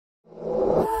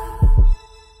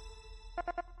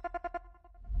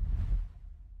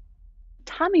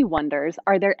Tommy wonders,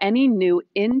 are there any new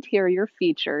interior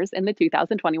features in the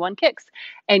 2021 Kicks?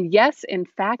 And yes, in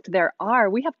fact, there are.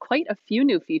 We have quite a few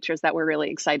new features that we're really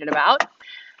excited about.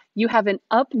 You have an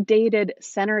updated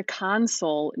center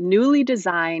console, newly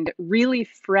designed, really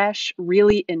fresh,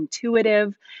 really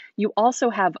intuitive. You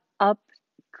also have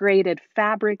upgraded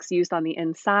fabrics used on the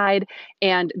inside,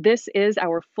 and this is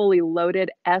our fully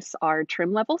loaded SR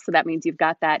trim level. So that means you've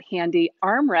got that handy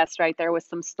armrest right there with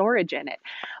some storage in it.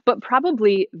 But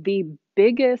probably the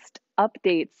biggest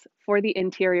updates for the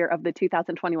interior of the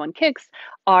 2021 Kicks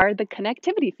are the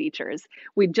connectivity features.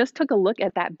 We just took a look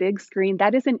at that big screen.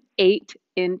 That is an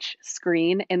 8-inch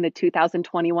screen in the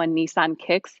 2021 Nissan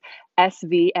Kicks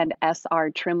SV and SR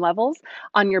trim levels.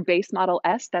 On your base model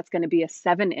S, that's going to be a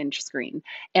 7-inch screen.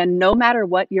 And no matter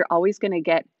what, you're always going to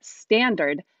get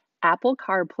standard Apple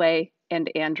CarPlay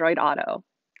and Android Auto.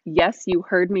 Yes, you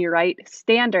heard me right,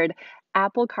 standard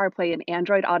Apple CarPlay and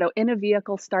Android Auto in a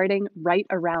vehicle starting right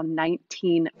around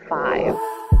 19.5.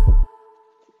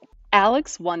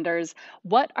 Alex wonders,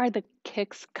 what are the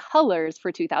Kicks colors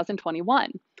for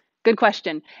 2021? Good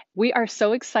question. We are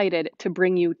so excited to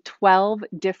bring you 12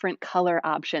 different color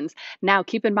options. Now,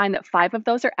 keep in mind that 5 of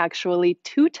those are actually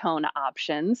two-tone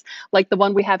options, like the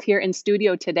one we have here in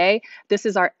studio today. This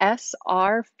is our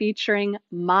SR featuring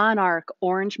Monarch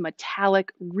Orange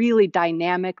Metallic, really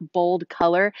dynamic, bold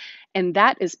color, and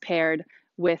that is paired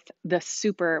with the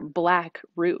super black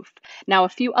roof. Now, a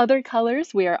few other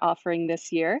colors we are offering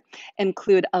this year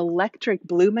include Electric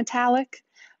Blue Metallic,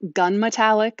 Gun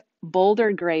Metallic,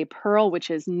 Boulder Gray Pearl,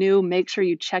 which is new. Make sure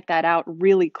you check that out.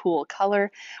 Really cool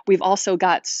color. We've also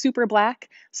got Super Black,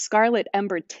 Scarlet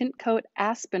Ember Tint Coat,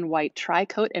 Aspen White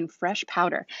Tri-Coat, and Fresh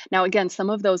Powder. Now, again,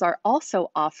 some of those are also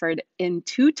offered in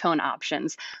two-tone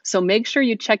options. So make sure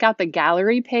you check out the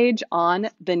gallery page on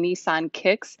the Nissan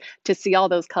Kicks to see all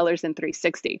those colors in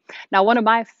 360. Now, one of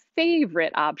my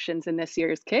favorite options in this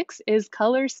year's Kicks is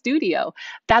Color Studio.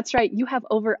 That's right, you have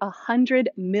over 100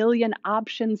 million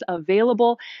options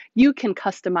available. You can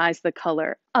customize the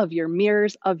color of your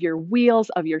mirrors, of your wheels,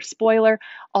 of your spoiler,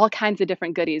 all kinds of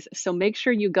different goodies. So make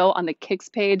sure you go on the Kicks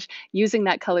page using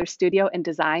that Color Studio and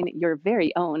design your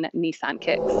very own Nissan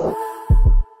Kicks.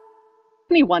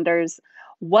 Any wonders,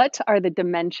 what are the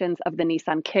dimensions of the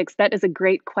Nissan Kicks? That is a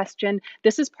great question.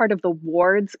 This is part of the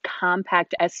Ward's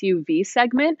compact SUV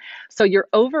segment. So your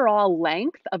overall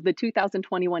length of the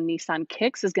 2021 Nissan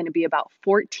Kicks is going to be about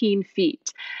 14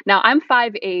 feet. Now I'm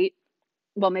 5'8",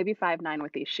 well, maybe 5'9"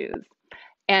 with these shoes.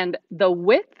 And the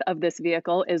width of this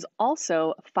vehicle is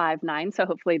also 5'9", so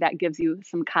hopefully that gives you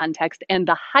some context. And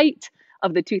the height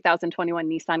of the 2021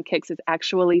 Nissan Kicks is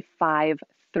actually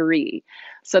 5'3".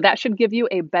 So that should give you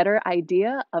a better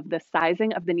idea of the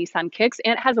sizing of the Nissan Kicks,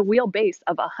 and it has a wheelbase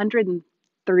of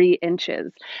 103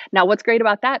 inches. Now, what's great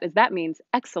about that is that means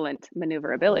excellent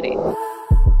maneuverability.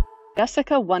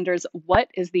 Jessica wonders, what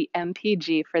is the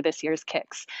MPG for this year's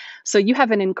Kicks? So you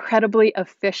have an incredibly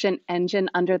efficient engine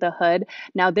under the hood.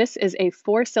 Now this is a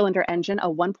 4-cylinder engine, a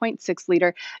 1.6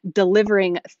 liter,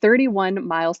 delivering 31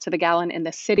 miles to the gallon in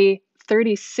the city,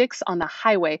 36 on the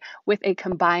highway, with a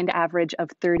combined average of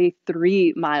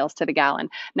 33 miles to the gallon.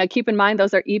 Now keep in mind,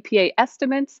 those are EPA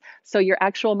estimates, so your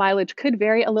actual mileage could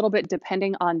vary a little bit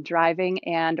depending on driving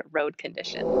and road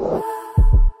conditions.